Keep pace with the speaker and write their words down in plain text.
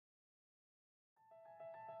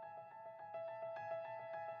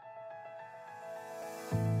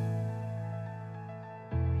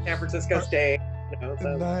San Francisco State.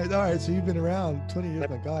 So Nice. All right, so you've been around 20 years,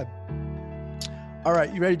 my God. All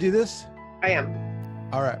right, you ready to do this? I am.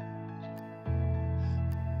 All right.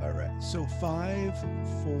 All right, so 5,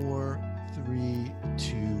 4, 3,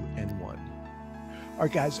 2, and 1. All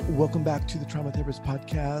right, guys, welcome back to the Trauma Therapist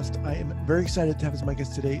Podcast. I am very excited to have as my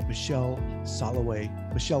guest today, Michele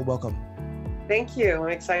Solloway. Michele, welcome. Thank you. I'm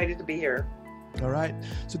excited to be here. All right.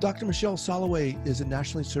 So Dr. Michele Solloway is a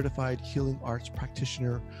nationally certified healing arts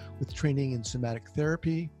practitioner with training in somatic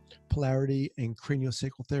therapy, polarity and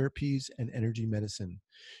craniosacral therapies, and energy medicine.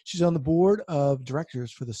 She's on the board of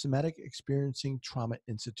directors for the Somatic Experiencing Trauma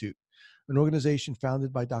Institute, an organization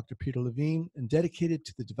founded by Dr. Peter Levine and dedicated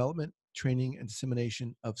to the development, training, and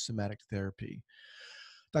dissemination of somatic therapy.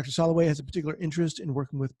 Dr. Solloway has a particular interest in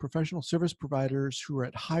working with professional service providers who are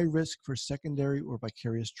at high risk for secondary or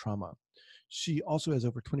vicarious trauma. She also has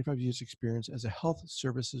over 25 years experience as a health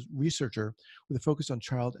services researcher with a focus on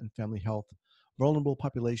child and family health, vulnerable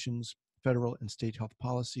populations, federal and state health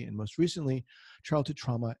policy, and most recently, childhood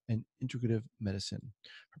trauma and integrative medicine.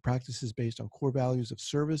 Her practice is based on core values of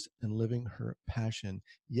service and living her passion.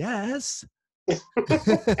 Yes.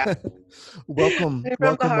 Welcome.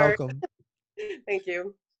 From the heart. Welcome. Thank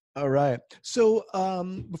you. All right. So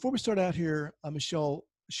before we start out here, Michele,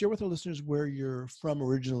 share with our listeners where you're from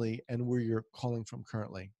originally and where you're calling from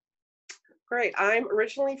currently. Great. I'm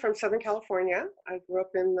originally from Southern California. I grew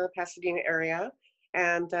up in the Pasadena area,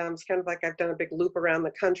 and it's kind of like I've done a big loop around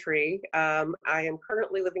the country. I am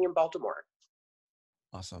currently living in Baltimore.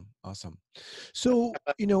 Awesome. Awesome. So,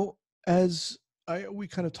 as we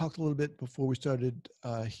kind of talked a little bit before we started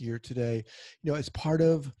here today, as part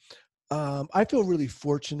of, I feel really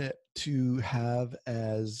fortunate to have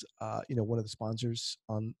as, one of the sponsors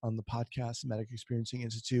on the podcast, Somatic Experiencing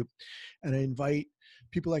Institute. And I invite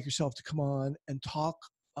people like yourself to come on and talk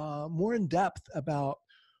more in depth about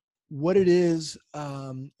what it is,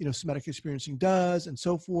 Somatic Experiencing does and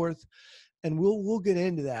so forth. And we'll get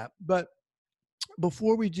into that. But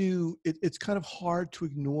before we do, it's kind of hard to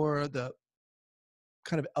ignore the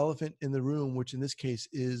kind of elephant in the room, which in this case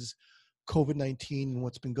is COVID-19 and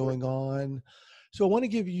what's been going on. So I want to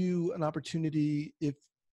give you an opportunity, if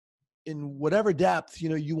in whatever depth,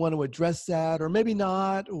 you want to address that, or maybe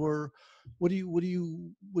not, or what do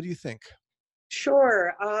you think?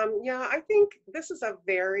 Sure. Yeah, I think this is a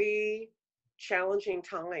very challenging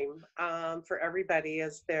time for everybody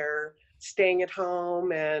as they're staying at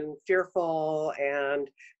home and fearful, and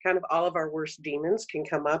kind of all of our worst demons can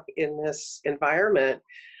come up in this environment.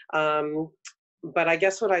 But I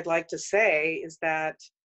guess what I'd like to say is that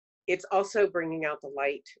it's also bringing out the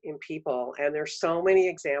light in people. And there's so many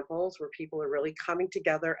examples where people are really coming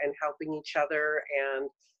together and helping each other. And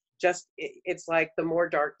just, it's like the more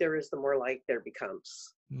dark there is, the more light there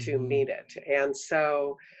becomes to meet it. And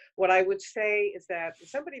so what I would say is that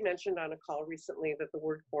somebody mentioned on a call recently that the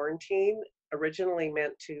word quarantine originally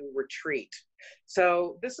meant to retreat.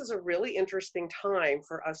 So this is a really interesting time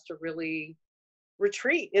for us to really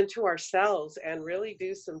retreat into ourselves and really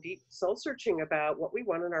do some deep soul searching about what we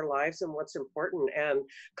want in our lives and what's important. And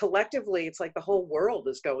collectively, it's like the whole world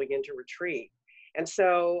is going into retreat. And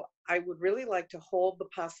so I would really like to hold the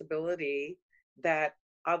possibility that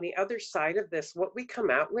on the other side of this, what we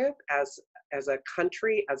come out with as a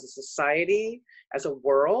country, as a society, as a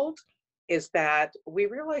world, is that we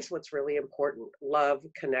realize what's really important: love,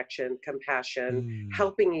 connection, compassion,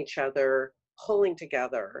 helping each other, pulling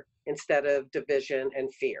together instead of division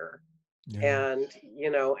and fear. Yeah.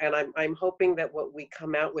 And I'm hoping that what we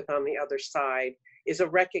come out with on the other side is a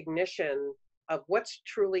recognition of what's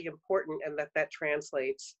truly important, and that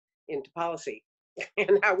translates into policy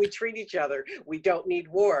and how we treat each other. We don't need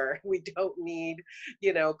war. We don't need,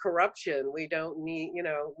 corruption. We don't need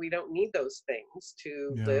those things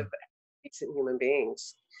to live as decent human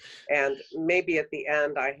beings. And maybe at the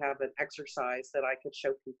end, I have an exercise that I could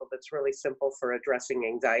show people that's really simple for addressing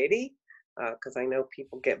anxiety, because I know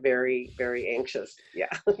people get very, very anxious. Yeah,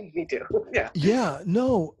 me too. Yeah. Yeah.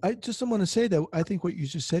 No, I just want to say that I think what you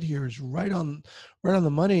just said here is right on the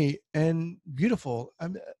money and beautiful. I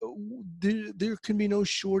mean, there can be no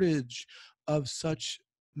shortage of such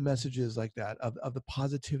messages like that, of the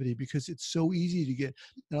positivity, because it's so easy to get,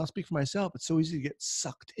 and I'll speak for myself, it's so easy to get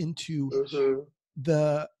sucked into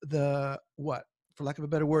the what, for lack of a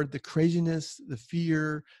better word, the craziness, the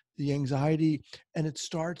fear, the anxiety, and it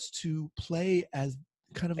starts to play as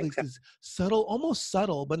kind of like this subtle, almost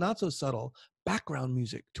subtle, but not so subtle background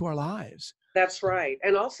music to our lives. That's right.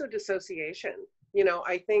 And also dissociation.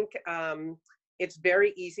 I think it's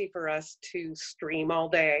very easy for us to stream all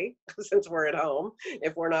day since we're at home,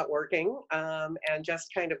 if we're not working, and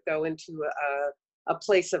just kind of go into a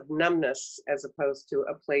place of numbness as opposed to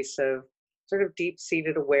a place of sort of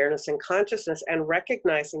deep-seated awareness and consciousness, and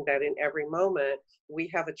recognizing that in every moment we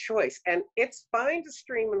have a choice. And it's fine to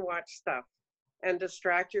stream and watch stuff and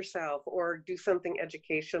distract yourself or do something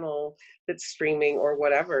educational that's streaming or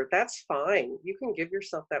whatever. That's fine. You can give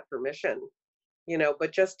yourself that permission,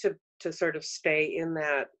 but just to sort of stay in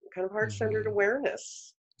that kind of heart-centered Mm-hmm.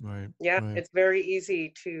 awareness. Right. Yeah, Right. it's very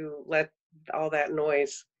easy to let all that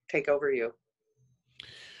noise take over you.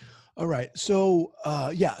 All right. So,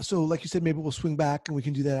 yeah. So, like you said, maybe we'll swing back and we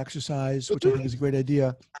can do that exercise, which I think is a great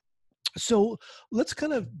idea. So, let's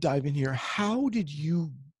kind of dive in here. How did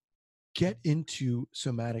you get into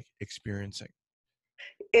somatic experiencing?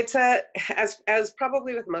 It's as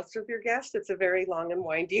probably with most of your guests, it's a very long and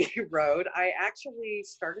windy road. I actually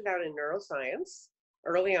started out in neuroscience.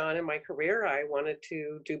 Early on in my career, I wanted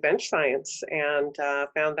to do bench science, and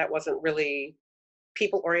found that wasn't really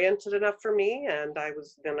people oriented enough for me. And I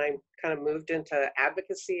kind of moved into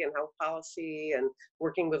advocacy and health policy and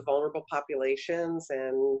working with vulnerable populations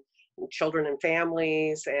and children and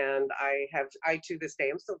families. And I to this day,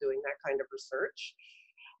 I'm still doing that kind of research.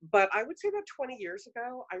 But I would say about 20 years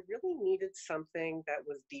ago, I really needed something that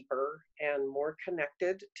was deeper and more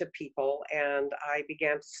connected to people. And I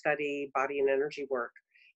began to study body and energy work.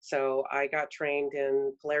 So I got trained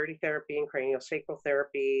in polarity therapy and craniosacral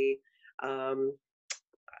therapy, um,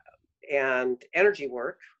 and energy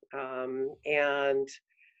work. And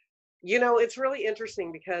it's really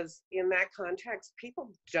interesting because in that context,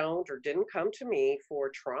 people don't or didn't come to me for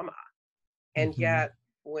trauma. And Mm-hmm. yet,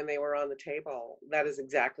 when they were on the table, that is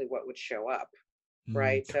exactly what would show up, Mm.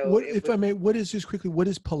 right? So What, it if was I may, what is just quickly, what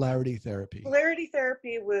is polarity therapy? polarity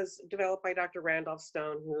therapy was developed by Dr. Randolph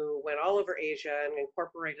Stone, who went all over Asia and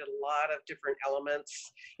incorporated a lot of different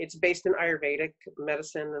elements. It's based in Ayurvedic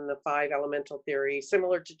medicine and the five elemental theory,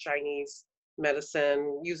 similar to Chinese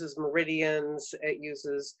medicine, uses meridians, it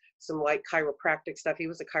uses some light chiropractic stuff. He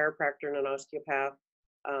was a chiropractor and an osteopath.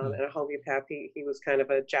 Mm. And a homeopath. He was kind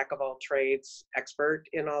of a jack of all trades expert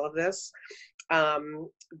in all of this.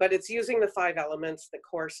 But it's using the five elements that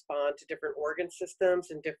correspond to different organ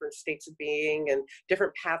systems and different states of being and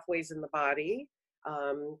different pathways in the body.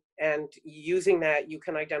 And using that, you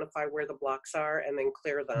can identify where the blocks are and then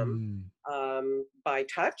clear them, Mm. by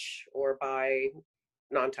touch or by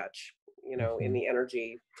non-touch, in Mm-hmm. the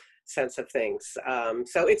energy sense of things.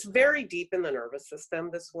 So it's very deep in the nervous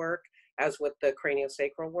system, this work, as with the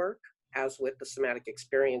craniosacral work, as with the somatic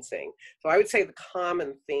experiencing. So I would say the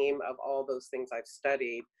common theme of all those things I've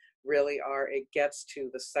studied really are, it gets to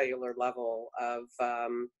the cellular level of,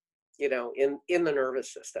 in the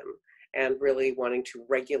nervous system, and really wanting to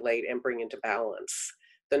regulate and bring into balance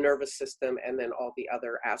the nervous system and then all the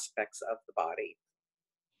other aspects of the body.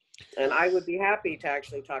 And I would be happy to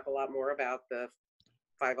actually talk a lot more about the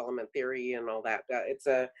five element theory and all that.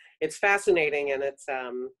 It's fascinating, and it's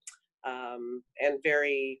and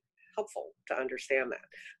very helpful to understand that.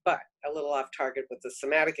 But a little off target with the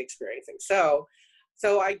somatic experiencing. So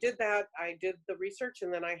I did that. I did the research,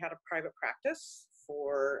 and then I had a private practice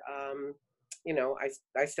for.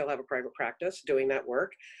 I still have a private practice doing that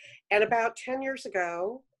work. And about 10 years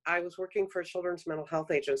ago, I was working for a children's mental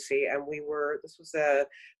health agency, and this was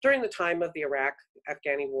during the time of the Iraq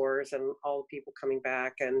Afghani wars and all the people coming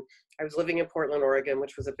back. And I was living in Portland, Oregon,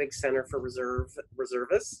 which was a big center for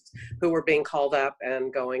reservists who were being called up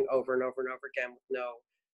and going over and over and over again with no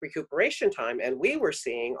recuperation time. And we were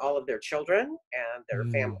seeing all of their children and their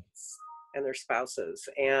Mm. families and their spouses.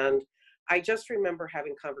 And I just remember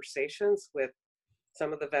having conversations with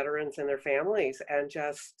some of the veterans and their families, and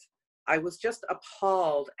I was just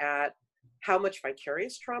appalled at how much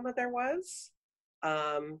vicarious trauma there was,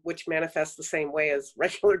 which manifests the same way as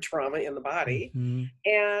regular trauma in the body. Mm-hmm.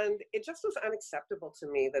 And it just was unacceptable to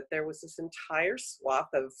me that there was this entire swath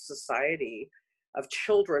of society of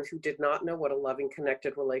children who did not know what a loving,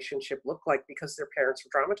 connected relationship looked like because their parents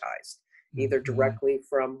were traumatized, either Mm-hmm. directly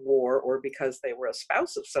from war or because they were a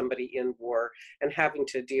spouse of somebody in war and having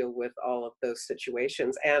to deal with all of those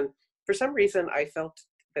situations. And for some reason, I felt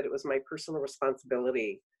that it was my personal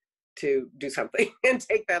responsibility to do something and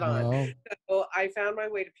take that on. Well, So I found my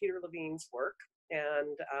way to Peter Levine's work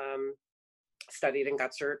and studied and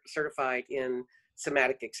got certified in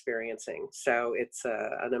somatic experiencing. So it's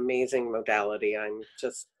an amazing modality. I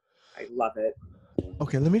love it.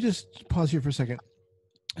 okay, let me just pause here for a second.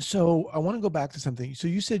 So I want to go back to something. So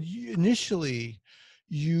you said initially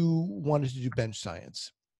you wanted to do bench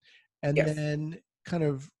science, and Yes. then kind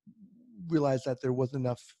of realized that there wasn't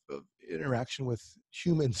enough interaction with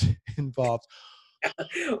humans involved.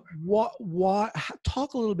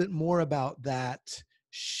 Talk a little bit more about that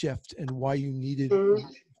shift and why you needed,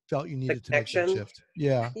 Mhm. felt you The needed to make that connection. shift.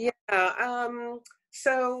 Yeah. Yeah.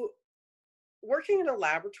 So working in a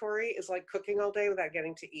laboratory is like cooking all day without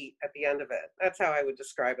getting to eat at the end of it. That's how I would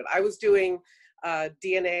describe it. I was doing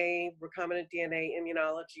DNA, recombinant DNA,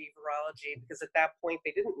 immunology, virology, because at that point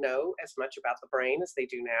they didn't know as much about the brain as they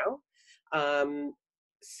do now.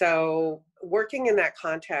 So working in that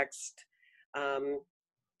context, um,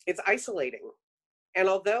 it's isolating. And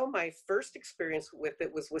although my first experience with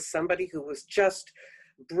it was with somebody who was just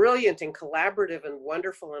brilliant and collaborative and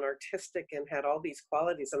wonderful and artistic and had all these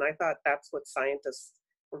qualities, and I thought that's what scientists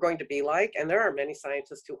were going to be like. And there are many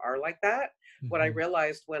scientists who are like that. What I Hmm.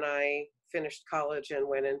 realized when I finished college and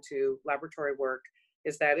went into laboratory work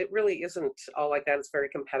is that it really isn't all like that. It's very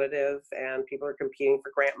competitive, and people are competing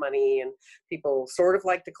for grant money, and people sort of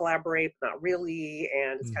like to collaborate, but not really.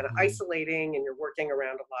 And it's kind of Hmm. isolating, and you're working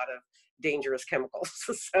around a lot of dangerous chemicals.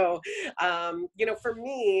 So, for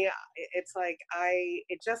me, it's like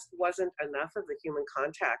it just wasn't enough of the human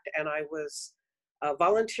contact. And I was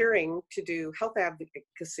volunteering to do health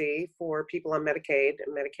advocacy for people on Medicaid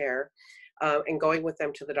and Medicare, and going with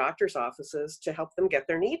them to the doctor's offices to help them get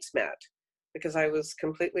their needs met. Because I was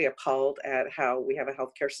completely appalled at how we have a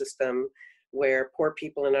healthcare system where poor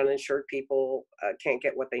people and uninsured people can't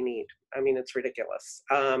get what they need. I mean, it's ridiculous.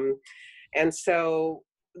 And so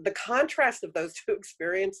the contrast of those two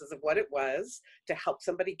experiences of what it was to help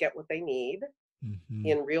somebody get what they need Hmm.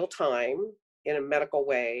 in real time, in a medical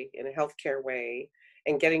way, in a healthcare way,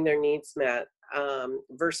 and getting their needs met,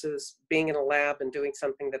 versus being in a lab and doing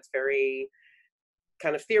something that's very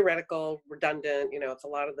kind of theoretical, redundant. It's a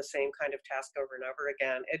lot of the same kind of task over and over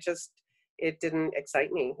again. It didn't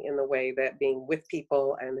excite me in the way that being with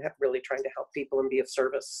people and really trying to help people and be of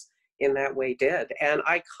service in that way did. And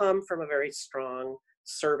I come from a very strong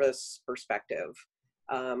service perspective.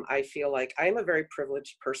 I feel like I'm a very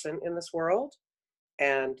privileged person in this world,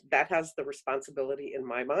 and that has the responsibility in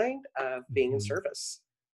my mind of being in Hmm. service.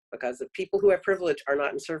 Because if people who have privilege are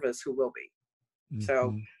not in service, who will be?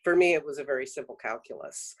 So Hmm. for me, it was a very simple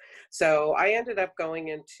calculus. So I ended up going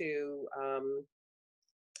into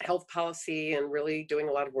health policy and really doing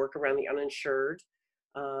a lot of work around the uninsured,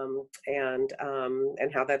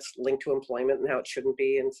 and how that's linked to employment and how it shouldn't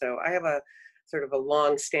be. And so I have a sort of a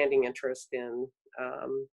long-standing interest in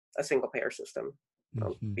a single-payer system.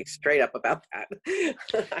 I'll Hmm. be straight up about that.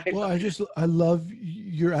 Well, I love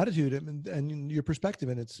your attitude and your perspective,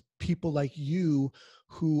 and it's people like you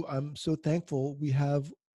who I'm so thankful we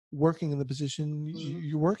have working in the position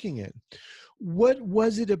you're working in. What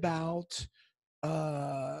was it about,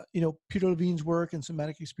 Peter Levine's work and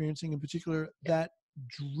somatic experiencing in particular that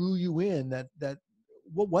drew you in?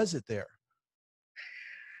 What was it there?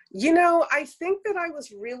 I think that I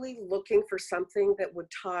was really looking for something that would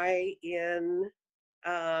tie in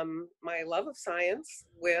my love of science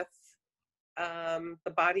with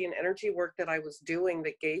the body and energy work that I was doing,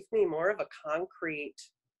 that gave me more of a concrete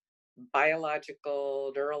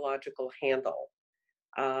biological, neurological handle.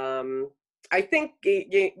 Um, I think,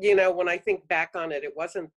 when I think back on it, it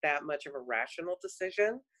wasn't that much of a rational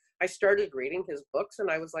decision. I started reading his books and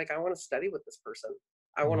I was like, I want to study with this person.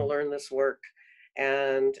 I want to Mm, learn this work.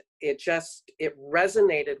 And it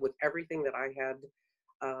resonated with everything that I had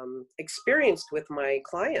experienced with my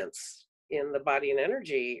clients in the body and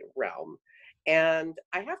energy realm. And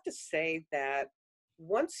I have to say that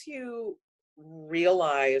once you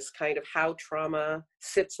realize kind of how trauma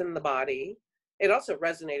sits in the body, it also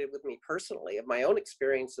resonated with me personally of my own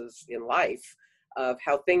experiences in life, of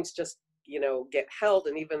how things just, get held.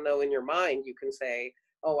 And even though in your mind you can say,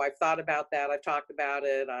 oh, I've thought about that, I've talked about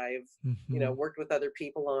it, I've mhm, worked with other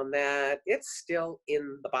people on that, it's still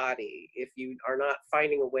in the body if you are not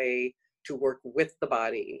finding a way to work with the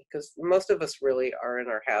body, because most of us really are in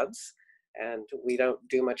our heads and we don't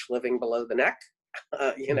do much living below the neck.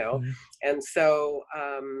 uh, you know mhm. and so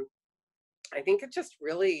I think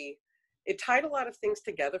it tied a lot of things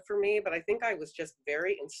together for me. But I think I was just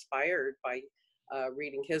very inspired by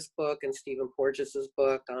reading his book and Stephen Porges's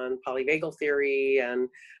book on polyvagal theory, and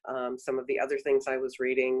some of the other things I was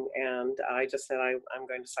reading. And I just said, I'm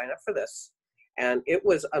going to sign up for this. And it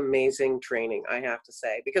was amazing training, I have to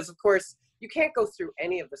say, because of course you can't go through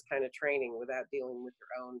any of this kind of training without dealing with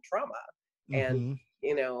your own trauma, and Mhm.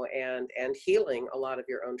 and healing a lot of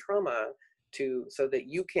your own trauma, so that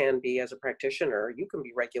you can be, as a practitioner, you can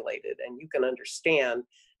be regulated and you can understand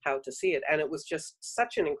how to see it. And it was just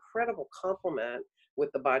such an incredible complement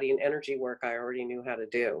with the body and energy work I already knew how to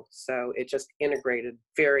do. So it just integrated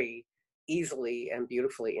very easily and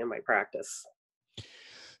beautifully in my practice.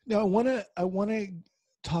 Now I wanna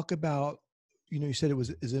talk about, you said it was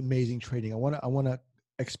is amazing training. I wanna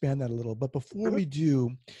expand that a little. But before Mhm. we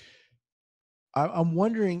do, I'm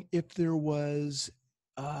wondering if there was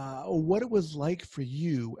what it was like for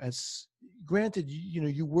you. As granted, you know,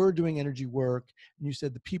 you were doing energy work, and you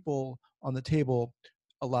said the people on the table,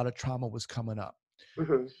 a lot of trauma was coming up.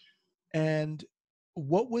 Mhm. And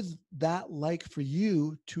what was that like for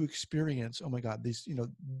you to experience? Oh my God, these, you know,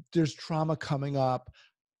 there's trauma coming up.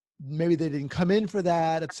 Maybe they didn't come in for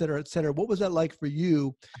that, et cetera, et cetera. What was that like for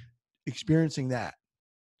you experiencing that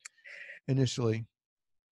initially?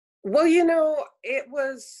 Well, you know, it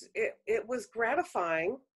was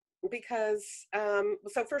gratifying because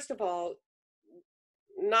so first of all,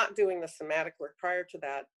 not doing the somatic work prior to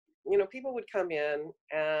that, you know, people would come in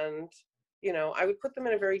and, you know, I would put them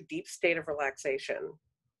in a very deep state of relaxation.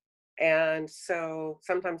 And so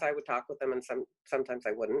sometimes I would talk with them and sometimes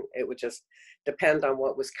I wouldn't. It would just depend on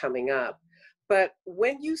what was coming up. But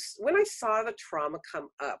when I saw the trauma come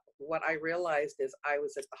up, what I realized is I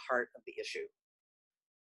was at the heart of the issue.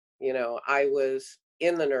 You know, I was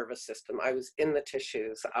in the nervous system, I was in the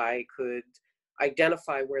tissues, I could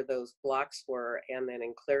identify where those blocks were, and then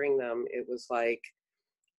in clearing them, it was like,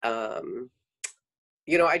 um,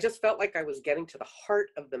 you know, I just felt like I was getting to the heart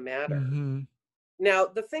of the matter. Hmm. Now,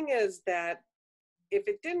 the thing is that if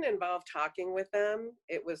it didn't involve talking with them,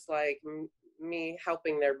 it was like me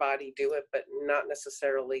helping their body do it, but not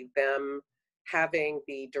necessarily them having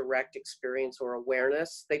the direct experience or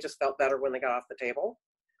awareness. They just felt better when they got off the table,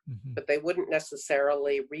 Hmm. but they wouldn't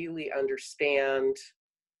necessarily really understand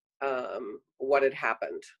what had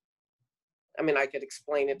happened. I mean, I could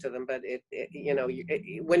explain it to them, but you know,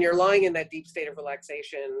 when you're lying in that deep state of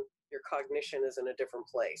relaxation, your cognition is in a different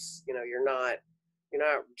place. You know, you're not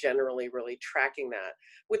generally really tracking that.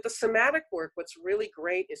 With the somatic work, what's really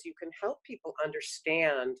great is you can help people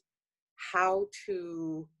understand how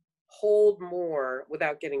to hold more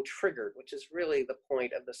without getting triggered, which is really the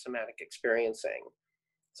point of the somatic experiencing.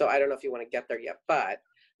 So I don't know if you want to get there yet, but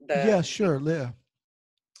the Yeah, sure. Yeah.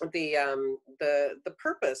 the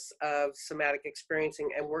purpose of somatic experiencing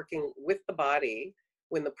and working with the body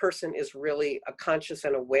when the person is really conscious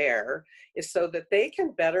and aware is so that they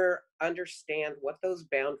can better understand what those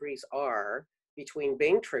boundaries are between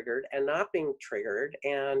being triggered and not being triggered,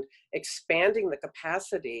 and expanding the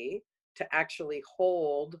capacity to actually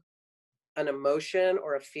hold an emotion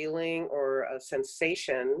or a feeling or a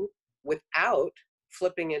sensation without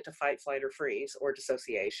flipping into fight, flight, or freeze or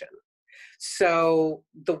dissociation. So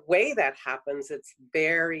the way that happens, it's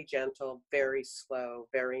very gentle, very slow,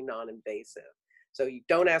 very non-invasive. So you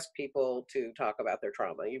don't ask people to talk about their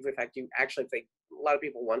trauma. In fact, you actually think a lot of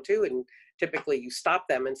people want to, and typically you stop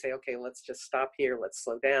them and say, okay, let's just stop here. Let's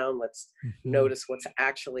slow down. Let's Hmm. notice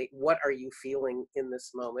what are you feeling in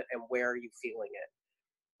this moment and where are you feeling it?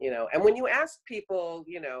 You know, and when you ask people,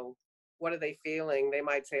 you know, what are they feeling? They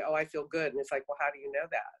might say, oh, I feel good. And it's like, well, how do you know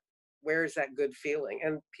that? Where is that good feeling?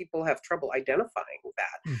 And people have trouble identifying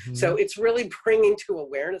that. So Hmm. it's really bringing to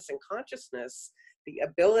awareness and consciousness the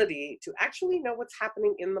ability to actually know what's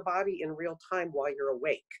happening in the body in real time while you're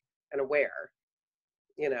awake and aware,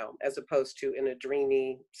 you know, as opposed to in a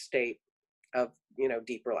dreamy state of, you know,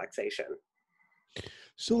 deep relaxation.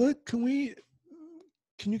 So can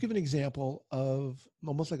you give an example of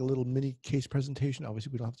almost like a little mini case presentation?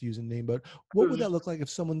 Obviously, we don't have to use a name, but what would Mm-hmm. that look like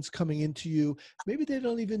if someone's coming into you? Maybe they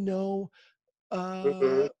don't even know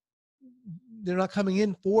Mm-hmm. uh, they're not coming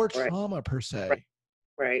in for Right, trauma per right, se.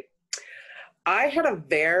 right. I had a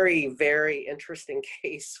very, very interesting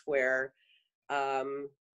case where um,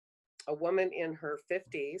 a woman in her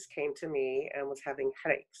 50s came to me and was having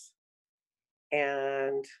headaches.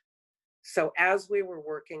 And so as we were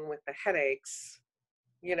working with the headaches,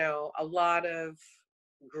 you know, a lot of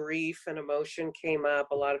grief and emotion came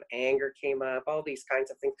up, a lot of anger came up, all these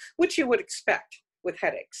kinds of things, which you would expect with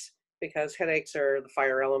headaches, because headaches are the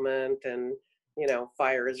fire element, and, you know,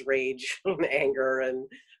 fire is rage and anger, and,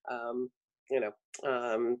 um, you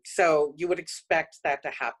know, so you would expect that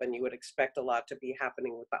to happen. You would expect a lot to be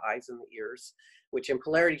happening with the eyes and the ears, which in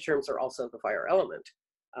polarity terms are also the fire element.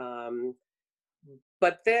 Um,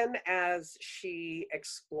 but then as she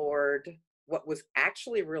explored what was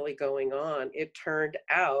actually really going on, it turned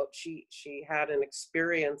out she had an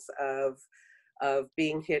experience of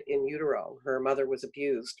being hit in utero. Her mother was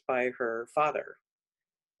abused by her father,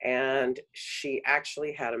 and she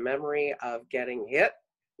actually had a memory of getting hit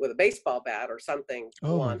with a baseball bat or something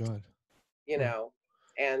Oh my once, God. you Oh. know,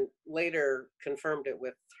 and later confirmed it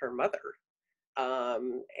with her mother.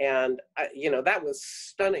 And you know, that was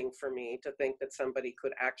stunning for me to think that somebody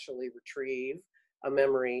could actually retrieve a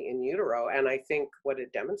memory in utero. And I think what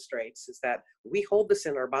it demonstrates is that we hold this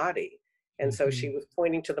in our body. And so she Hmm. was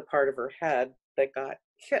pointing to the part of her head that got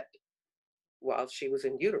hit while she was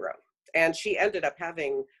in utero. And she ended up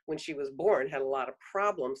having, when she was born, had a lot of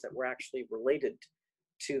problems that were actually related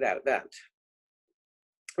to that event.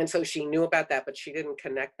 And so she knew about that, but she didn't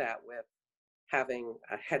connect that with having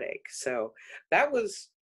a headache. So that was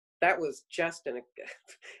just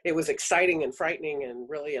it was exciting and frightening and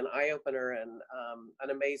really an eye-opener and an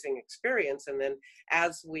amazing experience. And then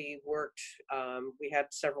as we worked, we had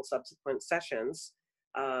several subsequent sessions.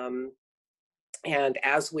 And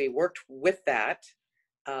as we worked with that,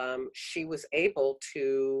 she was able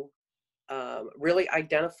to really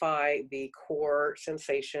identify the core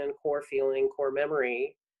sensation, core feeling, core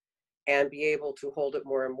memory, and be able to hold it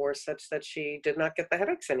more and more such that she did not get the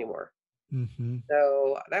headaches anymore. Mm-hmm.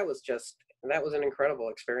 So that was an incredible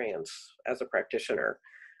experience as a practitioner,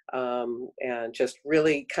 and just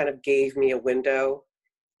really kind of gave me a window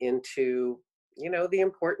into, the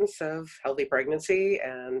importance of healthy pregnancy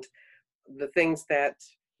and the things that,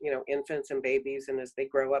 infants and babies and as they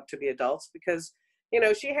grow up to be adults, because,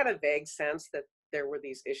 she had a vague sense that there were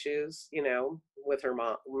these issues, with her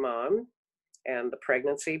mom and the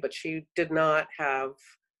pregnancy, but she did not have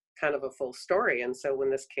kind of a full story. And so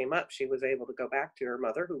when this came up, she was able to go back to her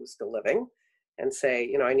mother, who was still living, and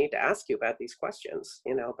say, I need to ask you about these questions,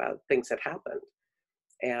 about things that happened.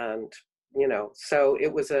 And, so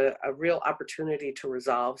it was a real opportunity to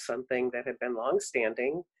resolve something that had been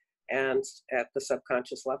longstanding and at the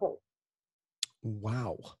subconscious level.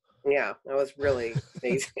 Wow. Yeah, that was really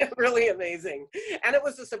amazing, really amazing. And it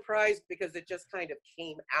was a surprise because it just kind of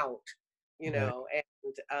came out, Right.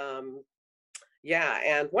 and yeah,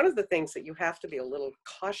 and one of the things that you have to be a little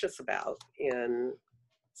cautious about in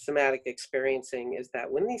somatic experiencing is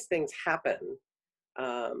that when these things happen,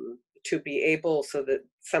 to be able so that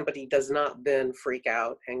somebody does not then freak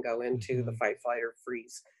out and go into the Mm-hmm. fight, flight, or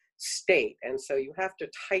freeze state. And so you have to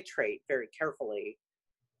titrate very carefully,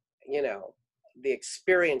 the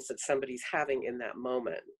experience that somebody's having in that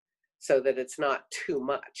moment so that it's not too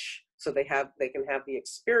much. So they can have the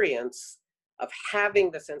experience of having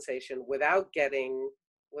the sensation without jumping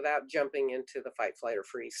into the fight, flight, or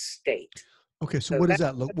freeze state. Okay, so So what does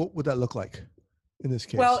that, that look? What would that look like in this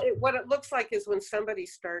well, case? what it looks like is when somebody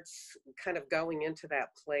starts kind of going into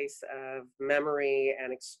that place of memory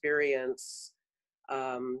and experience,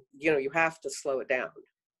 you have to slow it down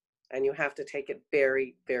and you have to take it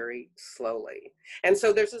very, very slowly. And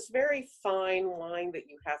so there's this very fine line that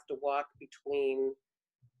you have to walk between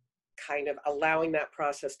kind of allowing that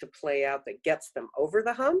process to play out that gets them over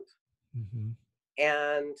the hump, Mm-hmm.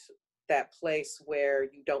 and that place where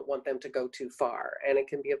you don't want them to go too far. And it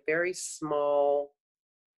can be a very small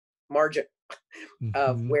margin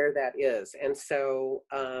of Mm-hmm. where that is. And so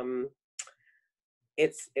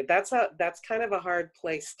that's kind of a hard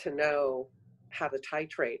place to know how to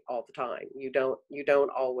titrate all the time. You don't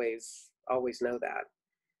always know that.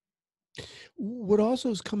 What also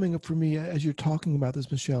is coming up for me as you're talking about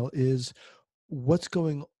this, Michelle, is what's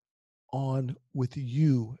going on with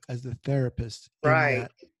you as the therapist Right.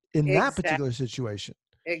 in that Exactly. particular situation.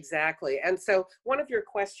 Exactly. And so one of your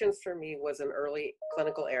questions for me was an early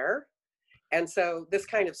clinical error. And so this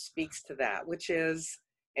kind of speaks to that, which is,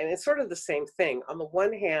 and it's sort of the same thing. On the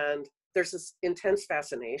one hand, there's this intense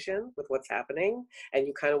fascination with what's happening, and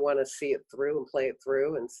you kind of want to see it through and play it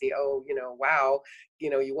through and see, oh, wow,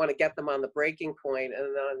 you want to get them on the breaking point.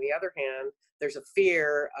 And then on the other hand, there's a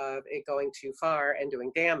fear of it going too far and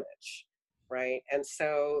doing damage, right? And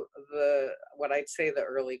so what I'd say the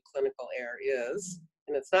early clinical error is,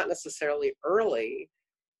 and it's not necessarily early,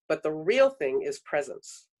 but the real thing is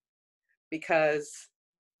presence. Because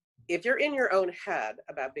if you're in your own head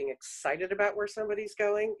about being excited about where somebody's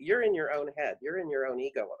going, you're in your own head, you're in your own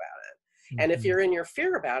ego about it. And if Mm-hmm. you're in your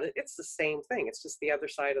fear about it, it's the same thing. It's just the other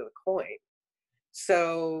side of the coin.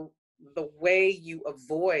 So the way you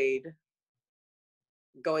avoid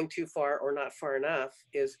going too far or not far enough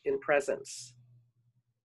is in presence.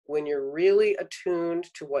 When you're really attuned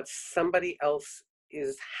to what somebody else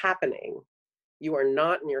is happening, you are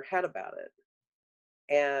not in your head about it.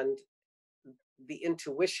 And the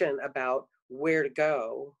intuition about where to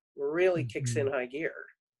go really kicks Mm-hmm. in high gear,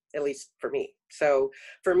 at least for me. So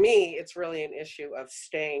for me, it's really an issue of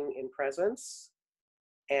staying in presence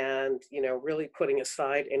and, really putting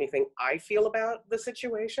aside anything I feel about the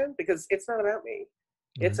situation, because it's not about me.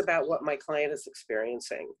 It's Right. about what my client is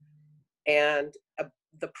experiencing. And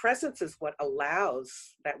the presence is what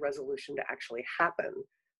allows that resolution to actually happen,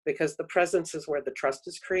 because the presence is where the trust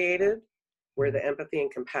is created, where Mm-hmm. the empathy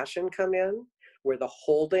and compassion come in, where the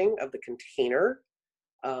holding of the container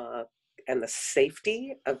uh, and the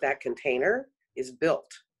safety of that container is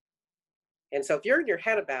built. And so if you're in your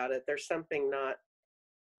head about it, there's something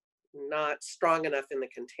not strong enough in the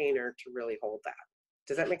container to really hold that.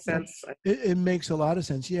 Does that make sense? It makes a lot of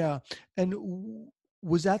sense. Yeah. And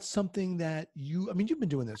was that something that I mean, you've been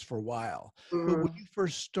doing this for a while, but when Mhm. you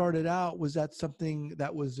first started out, was that something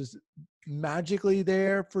that was just magically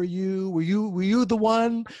there for you? Were you the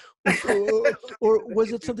one, or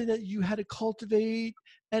was it something that you had to cultivate?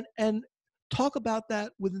 And talk about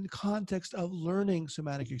that within the context of learning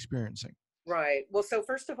somatic experiencing. Right. Well, so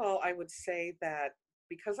first of all, I would say that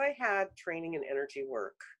because I had training in energy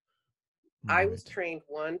work, I was Right. trained,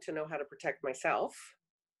 one, to know how to protect myself,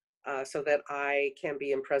 so that I can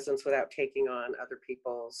be in presence without taking on other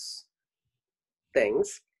people's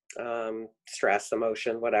things, stress,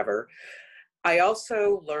 emotion, whatever. I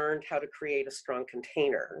also learned how to create a strong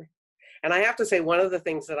container. And I have to say, one of the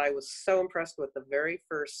things that I was so impressed with the very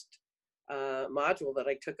first module that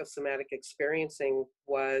I took of somatic experiencing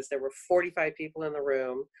was there were 45 people in the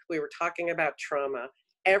room. We were talking about trauma.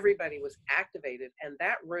 Everybody was activated. And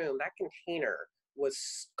that room, that container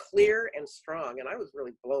was clear and strong. And I was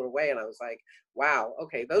really blown away. And I was like, wow,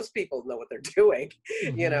 okay, those people know what they're doing.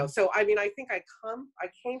 Mm-hmm. So, I mean, I think I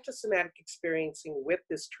came to somatic experiencing with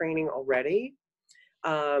this training already,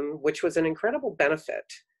 which was an incredible benefit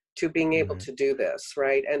to being able Right. to do this,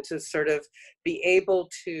 right? And to sort of be able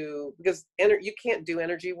to, because you can't do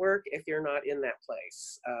energy work if you're not in that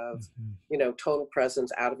place of, Mm-hmm. total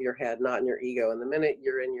presence, out of your head, not in your ego. And the minute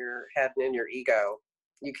you're in your head and in your ego,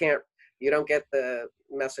 you can't, you don't get the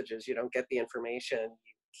messages, you don't get the information,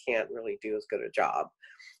 you can't really do as good a job.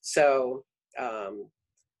 So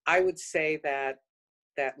I would say that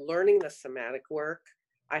learning the somatic work,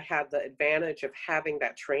 I had the advantage of having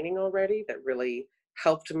that training already that really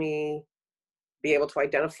helped me be able to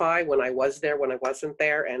identify when I was there, when I wasn't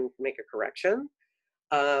there, and make a correction.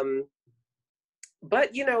 Um, but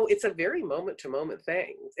it's a very moment to moment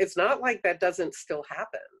thing. It's not like that doesn't still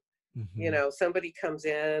happen. Mm-hmm. Somebody comes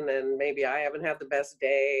in and maybe I haven't had the best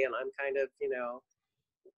day and I'm kind of,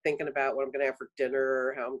 thinking about what I'm going to have for dinner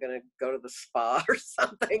or how I'm going to go to the spa or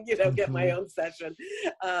something, get my Mm-hmm. own session.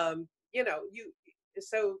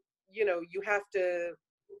 So, you have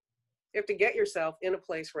to get yourself in a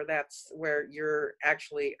place where you're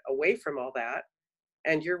actually away from all that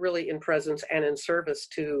and you're really in presence and in service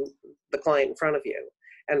to the client in front of you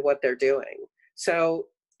and what they're doing. So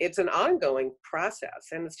it's an ongoing process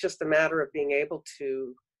and it's just a matter of being able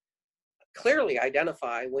to clearly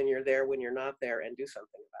identify when you're there, when you're not there, and do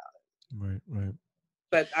something about it. Right. Right.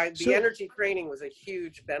 But the So energy training was a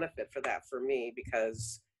huge benefit for that for me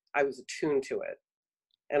because I was attuned to it.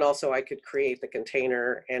 And also I could create the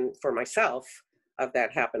container and for myself of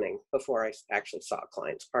that happening before I actually saw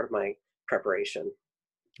clients, part of my preparation.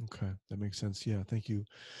 okay, that makes sense. Yeah, thank you.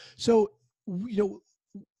 So, you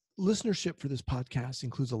know, listenership for this podcast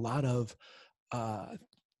includes a lot of uh,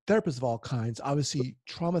 therapists of all kinds, obviously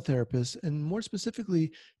trauma therapists, and more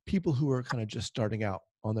specifically, people who are kind of just starting out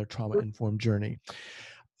on their trauma informed journey.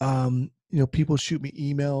 People shoot me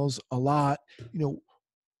emails a lot. You know,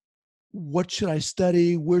 what should I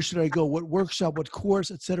study? Where should I go? What workshop? What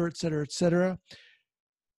course? Et cetera, et cetera, et cetera.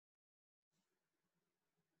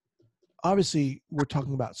 Obviously, we're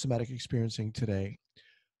talking about somatic experiencing today.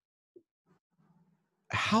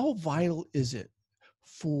 How vital is it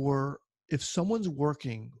for if someone's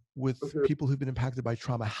working with Mhm. people who've been impacted by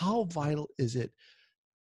trauma, how vital is it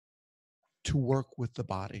to work with the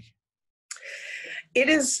body? It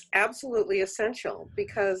is absolutely essential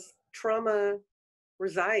because trauma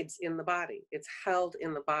resides in the body. It's held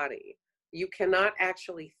in the body. You cannot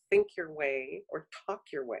actually think your way or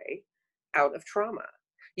talk your way out of trauma.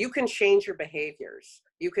 You can change your behaviors.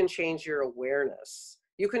 You can change your awareness.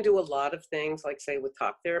 You can do a lot of things, like say with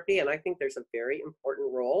talk therapy. And I think there's a very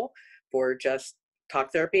important role for just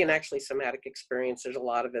talk therapy and actually somatic experience. There's a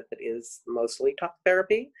lot of it that is mostly talk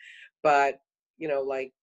therapy. But,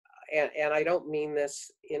 like and I don't mean this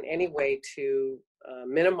in any way to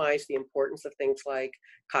minimize the importance of things like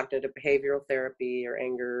cognitive behavioral therapy or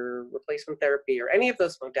anger replacement therapy or any of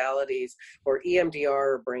those modalities or EMDR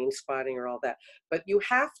or brain spotting or all that. But you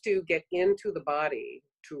have to get into the body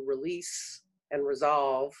to release and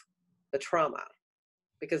resolve the trauma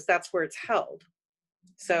because that's where it's held.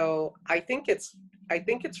 So I think it's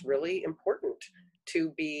really important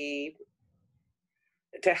to be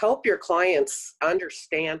to help your clients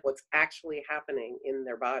understand what's actually happening in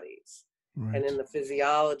their bodies and in Right. the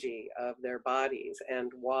physiology of their bodies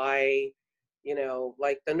and why,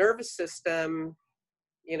 like the nervous system,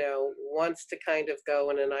 wants to kind of go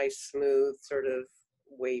in a nice, smooth, sort of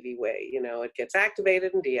wavy way. It gets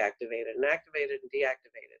activated and deactivated and activated and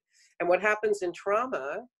deactivated. And what happens in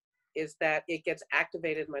trauma is that it gets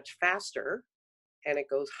activated much faster and it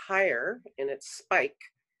goes higher in its spike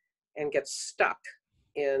and gets stuck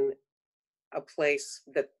in a place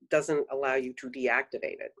that doesn't allow you to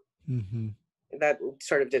deactivate it. Mm-hmm. That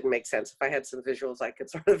sort of didn't make sense. If I had some visuals, I could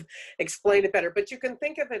sort of explain it better. But you can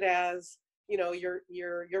think of it as, you know, you're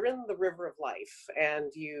in the river of life,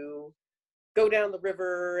 and you go down the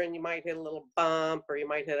river, and you might hit a little bump, or you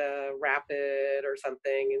might hit a rapid or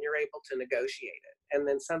something, and you're able to negotiate it. And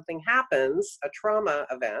then something happens, a trauma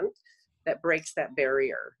event, that breaks that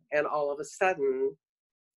barrier, and all of a sudden,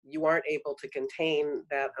 you aren't able to contain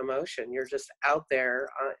that emotion. You're just out there,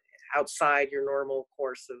 outside your normal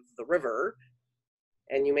course of the river.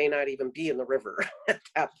 And you may not even be in the river at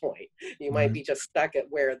that point. You might be just stuck at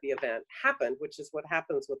where the event happened, which is what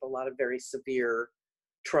happens with a lot of very severe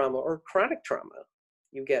trauma or chronic trauma.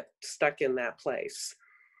 You get stuck in that place.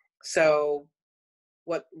 So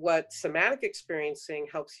what somatic experiencing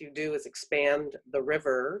helps you do is expand the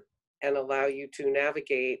river and allow you to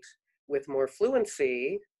navigate with more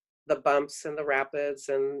fluency the bumps and the rapids,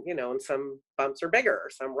 and you know, and some bumps are bigger,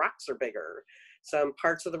 some rocks are bigger, some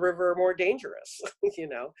parts of the river are more dangerous. You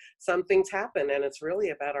know, some things happen, and it's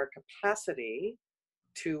really about our capacity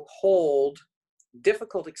to hold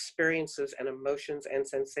difficult experiences and emotions and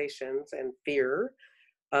sensations and fear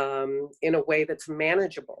in a way that's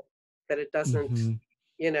manageable, that it doesn't, Mm-hmm.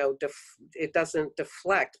 you know, it doesn't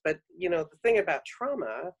deflect. But you know, the thing about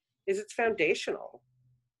trauma is it's foundational,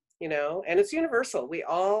 you know, and it's universal. We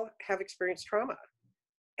all have experienced trauma,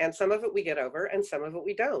 and some of it we get over and some of it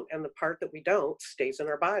we don't. And the part that we don't stays in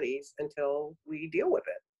our bodies until we deal with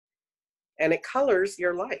it. And it colors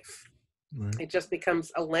your life. Right. It just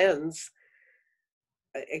becomes a lens.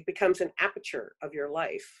 It becomes an aperture of your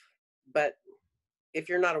life. But if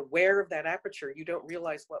you're not aware of that aperture, you don't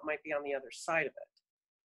realize what might be on the other side of it.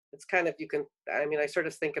 It's kind of, I mean, I sort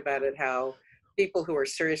of think about it how people who are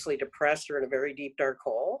seriously depressed are in a very deep, dark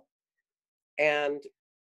hole. And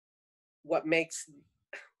what makes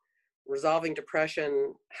resolving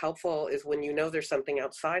depression helpful is when you know there's something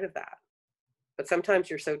outside of that. But sometimes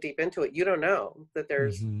you're so deep into it, you don't know that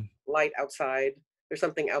there's Mm-hmm. light outside, there's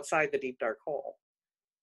something outside the deep dark hole,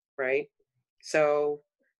 right? So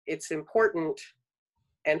it's important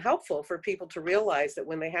and helpful for people to realize that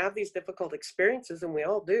when they have these difficult experiences, and we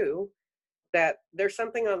all do, that there's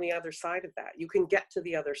something on the other side of that. You can get to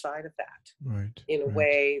the other side of that Right. in a Right.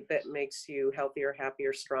 way that makes you healthier,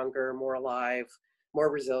 happier, stronger, more alive,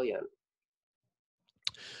 more resilient.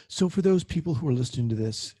 So for those people who are listening to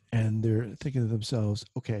this and they're thinking to themselves,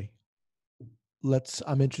 okay,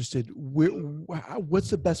 I'm interested. What's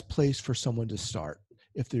the best place for someone to start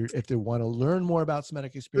if they want to learn more about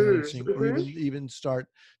somatic experiencing, or Mm-hmm. even start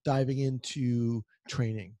diving into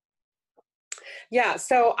training? Yeah,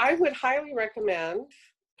 so I would highly recommend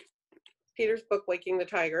Peter's book, Waking the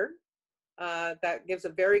Tiger. That gives a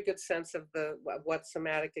very good sense of what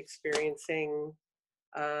somatic experiencing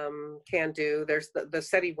can do. There's the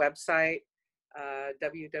SETI website,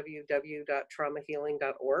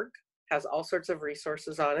 www.traumahealing.org, has all sorts of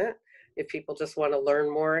resources on it. If people just want to learn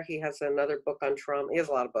more, he has another book on trauma. He has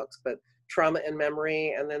a lot of books, but trauma and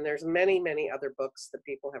memory. And then there's many, many other books that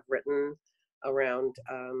people have written around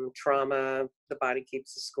trauma. The Body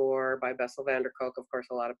Keeps the Score by Bessel van der Kolk. Of course,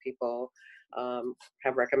 a lot of people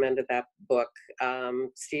have recommended that book.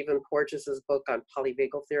 Stephen Porges's book on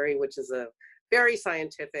polyvagal theory, which is a very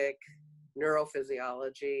scientific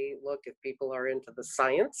neurophysiology look if people are into the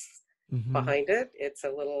science Mm-hmm. behind it. It's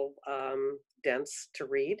a little dense to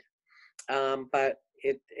read, but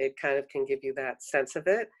it kind of can give you that sense of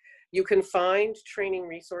it. You can find training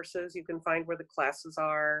resources. You can find where the classes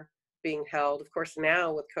are being held. Of course,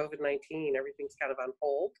 now with COVID-19, everything's kind of on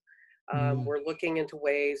hold. We're looking into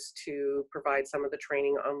ways to provide some of the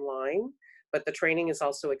training online, but the training is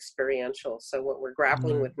also experiential. So what we're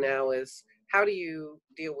grappling with now is, how do you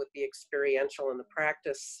deal with the experiential and the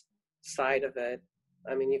practice side of it?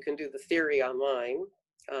 I mean, you can do the theory online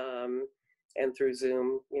and through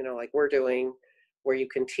Zoom, you know, like we're doing, where you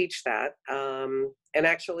can teach that. And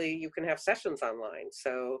actually, you can have sessions online.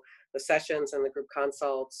 So the sessions and the group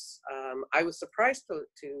consults, I was surprised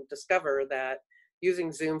to discover that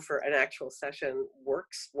using Zoom for an actual session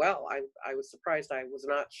works well. I was surprised. I was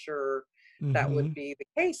not sure that would be the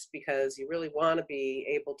case, because you really want to be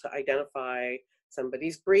able to identify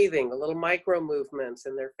somebody's breathing, the little micro movements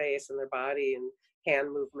in their face and their body, and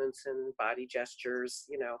hand movements and body gestures.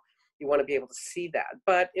 You know, you want to be able to see that.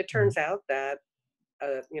 But it turns out that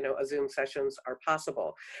you know, a Zoom sessions are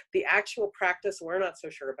possible. The actual practice, we're not so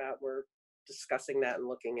sure about. We're discussing that and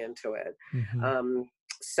looking into it. Mm-hmm.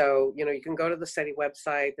 So, you can go to the SETI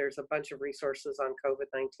website. There's a bunch of resources on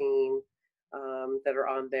COVID-19 that are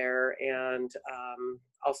on there, and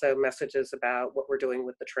also messages about what we're doing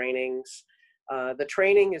with the trainings. The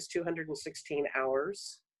training is 216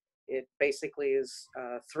 hours. It basically is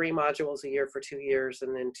 3 modules a year for 2 years,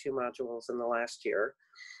 and then 2 modules in the last year.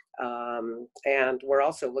 And we're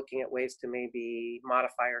also looking at ways to maybe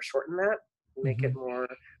modify or shorten that, make it more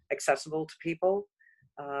accessible to people.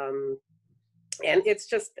 And it's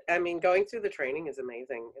just, going through the training is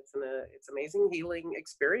amazing. It's amazing healing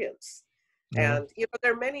experience. Yeah. And,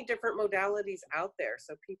 there are many different modalities out there.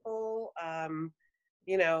 So people,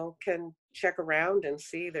 can check around and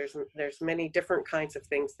see there's many different kinds of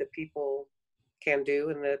things that people can do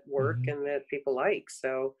and that work and that people like.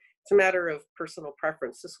 So it's a matter of personal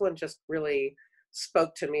preference. This one just really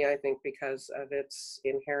spoke to me, I think, because of its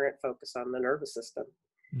inherent focus on the nervous system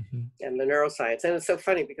and the neuroscience. And it's so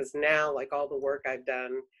funny because now, like, all the work I've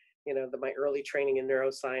done, my early training in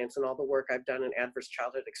neuroscience and all the work I've done in adverse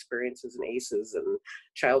childhood experiences and ACEs and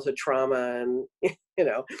childhood trauma and,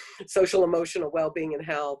 social emotional well-being and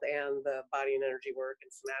health and the body and energy work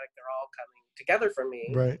and somatic, they're all coming together for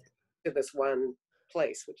me to this one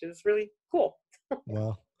place, which is really cool.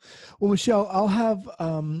 Wow. Well, Michele, I'll have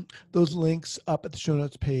those links up at the show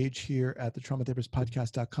notes page here at the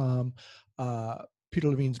traumatherapistpodcast.com. Peter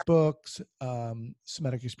Levine's books,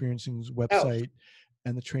 Somatic Experiencing's website,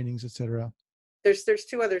 and the trainings, etc. There's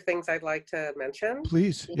 2 other things I'd like to mention.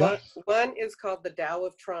 Please. Yeah. One is called The Tao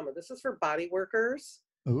of Trauma. This is for body workers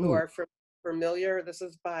who are familiar. This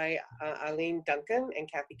is by Eileen Duncan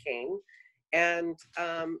and Kathy Kane. And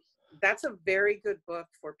that's a very good book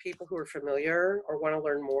for people who are familiar or want to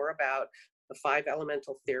learn more about the 5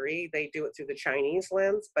 elemental theory. They do it through the Chinese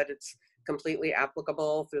lens, but it's completely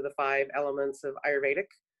applicable through the 5 elements of Ayurvedic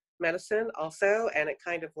medicine also. And it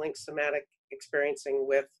kind of links somatic experiencing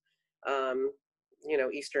with,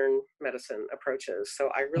 Eastern medicine approaches. So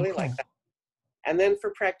I really like that. And then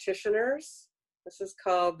for practitioners, this is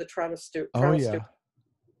called The Trauma Steward.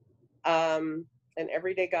 An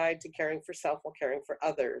Everyday Guide to Caring for Self While Caring for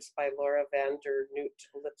Others by Laura van der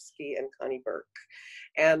Noot-Lipsky and Connie Burke.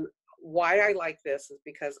 And why I like this is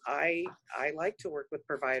because I like to work with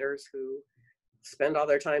providers who spend all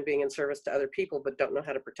their time being in service to other people, but don't know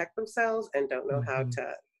how to protect themselves and don't know how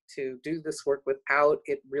to do this work without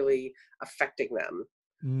it really affecting them.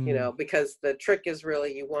 Because the trick is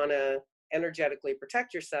really, you want to energetically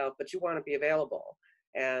protect yourself, but you want to be available.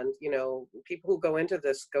 And, people who go into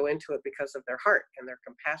it because of their heart and their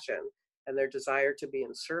compassion and their desire to be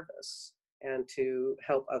in service and to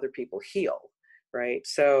help other people heal, right?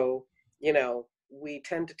 So, we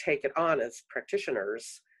tend to take it on as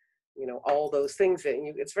practitioners, all those things.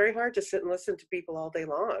 And it's very hard to sit and listen to people all day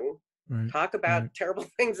long, talk about terrible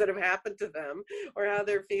things that have happened to them or how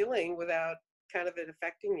they're feeling without kind of it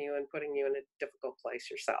affecting you and putting you in a difficult place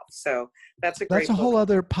yourself. So that's a whole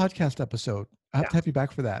other podcast episode. I have to have you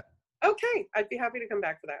back for that. Okay. I'd be happy to come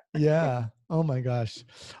back for that. Yeah. Oh my gosh.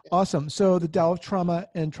 Awesome. So the Tao of Trauma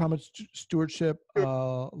and Trauma Stewardship,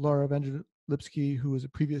 Laura van der Lipsky, who was a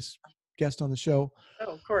previous guest on the show.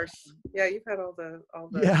 Oh, of course. Yeah. You've had all the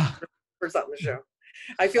yeah. on the show.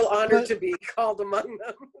 I feel honored to be called among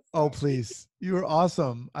them. Oh, please. You are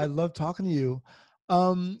awesome. I love talking to you.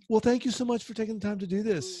 Well, thank you so much for taking the time to do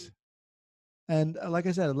this. And like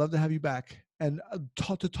I said, I'd love to have you back and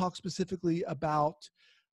to talk specifically about,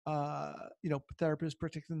 therapists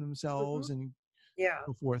protecting themselves and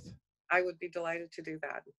so forth. I would be delighted to do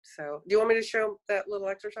that. So do you want me to show that little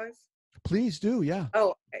exercise? Please do. Yeah.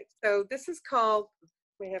 Oh, okay. So this is called,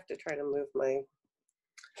 I have to try to move my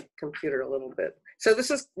computer a little bit. So this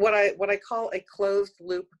is what I call a closed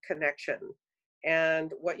loop connection.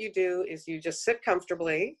 And what you do is you just sit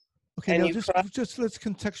comfortably. Okay, now just let's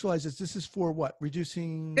contextualize this. This is for what?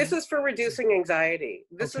 Reducing? This is for reducing anxiety.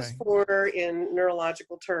 This is for, in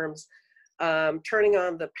neurological terms, turning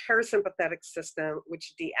on the parasympathetic system,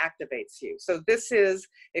 which deactivates you. So this is,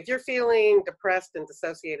 if you're feeling depressed and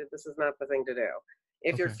dissociated, this is not the thing to do.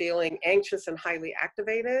 If you're feeling anxious and highly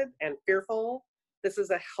activated and fearful, this is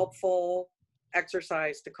a helpful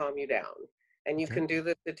exercise to calm you down. And you can do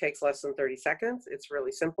this, it takes less than 30 seconds. It's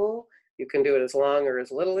really simple. You can do it as long or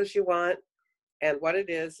as little as you want. And what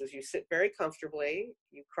it is you sit very comfortably,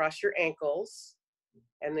 you cross your ankles,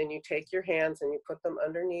 and then you take your hands and you put them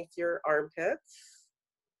underneath your armpits.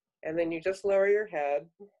 And then you just lower your head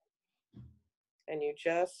and you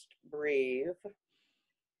just breathe.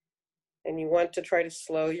 And you want to try to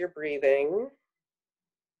slow your breathing.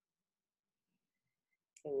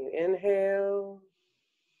 And you inhale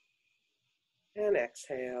and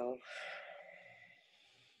exhale.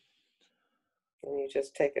 And you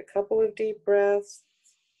just take a couple of deep breaths.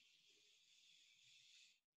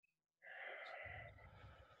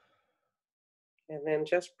 And then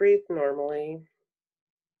just breathe normally.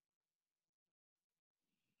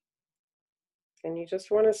 And you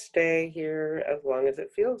just want to stay here as long as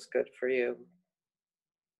it feels good for you.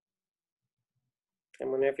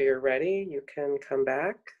 And whenever you're ready, you can come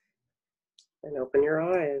back and open your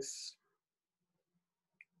eyes.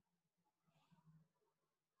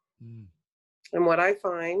 Mm. And what I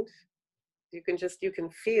find, you can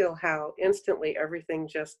feel how instantly everything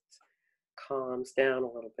just calms down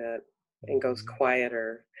a little bit and goes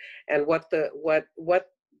quieter. And what the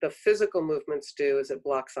physical movements do is it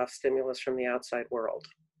blocks off stimulus from the outside world,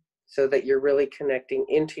 so that you're really connecting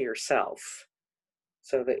into yourself.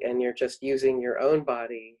 So that, and you're just using your own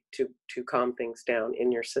body to calm things down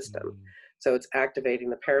in your system. So it's activating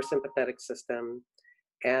the parasympathetic system.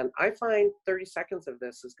 And I find 30 seconds of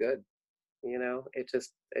this is good. You know, it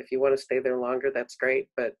just, if you want to stay there longer, that's great.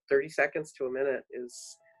 But 30 seconds to a minute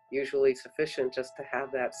is usually sufficient just to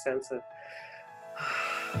have that sense of,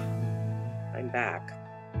 I'm back.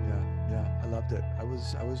 Yeah, I loved it. I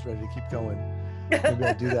was ready to keep going. Maybe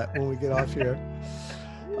I'll do that when we get off here.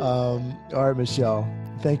 All right, Michele,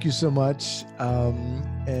 thank you so much.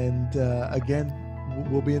 And again,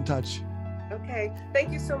 we'll be in touch. Okay,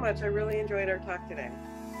 thank you so much. I really enjoyed our talk today.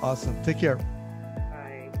 Awesome. Take care.